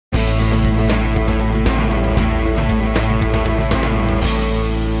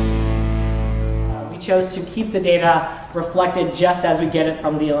chose to keep the data reflected just as we get it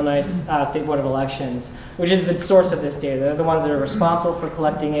from the Illinois State Board of Elections, which is the source of this data. They're the ones that are responsible for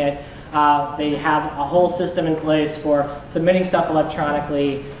collecting it. They have a whole system in place for submitting stuff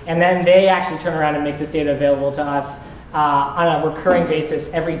electronically, and then they actually turn around and make this data available to us on a recurring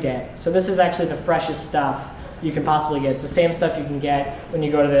basis every day. So this is actually the freshest stuff you can possibly get. It's the same stuff you can get when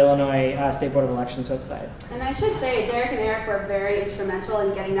you go to the Illinois State Board of Elections website. And I should say, Derek and Eric were very instrumental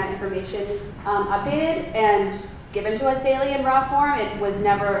in getting that information updated and given to us daily in raw form. It was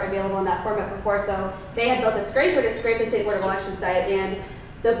never available in that format before, so they had built a scraper to scrape the State Board of Elections site, and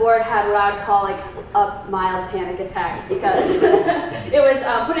the board had Rod call like a mild panic attack because it was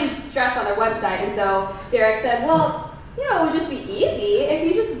putting stress on their website. And so Derek said, well, you know, it would just be easy if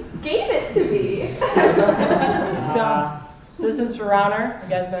you just gave it to me. Citizens for Rauner, you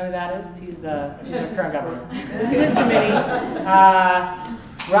guys know who that is? He's our current governor. This is his committee.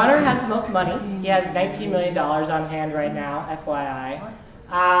 Rauner has the most money. He has $19 million on hand right now,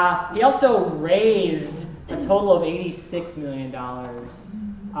 FYI. He also raised a total of $86 million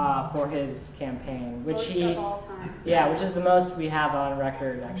for his campaign, which which is the most we have on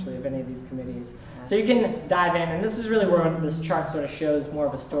record, actually, of any of these committees. So you can dive in, and this is really where this chart sort of shows more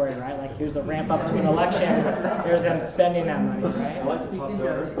of a story, right? Like here's the ramp up to an election, here's them spending that money, right? I like the top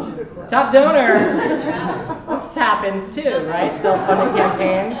donor. Top donor! This happens too, right? Self-funded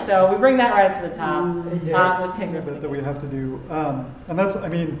campaigns. So we bring that right up to the top. That we have to do, and that's, I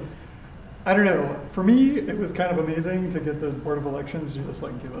mean, I don't know. For me, it was kind of amazing to get the Board of Elections to just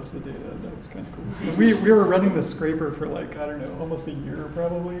like give us the data. That was kind of cool. Because we were running the scraper for like, I don't know, almost a year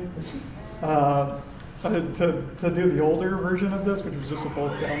probably. To do the older version of this, which was just a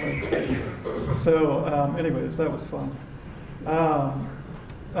bulk download site. So anyways, that was fun.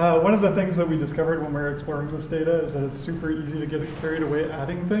 One of the things that we discovered when we were exploring this data is that it's super easy to get carried away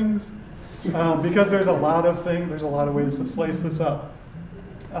adding things. Because there's a lot of ways to slice this up.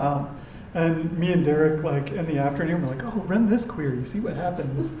 And me and Derek, like in the afternoon, we're like, oh, run this query, see what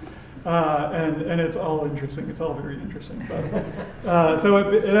happens. And it's all interesting. It's all very interesting. But, so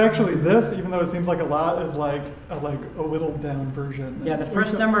it actually, this, even though it seems like a lot, is like a whittled down version. Yeah, the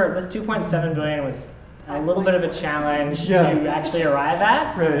first number, this 2.7 billion was a little bit of a challenge to actually arrive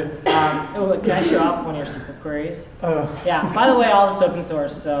at. Right. Can I show off one of your SQL queries? Yeah. By the way, all this open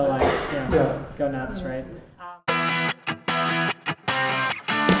source, so like, go nuts, right?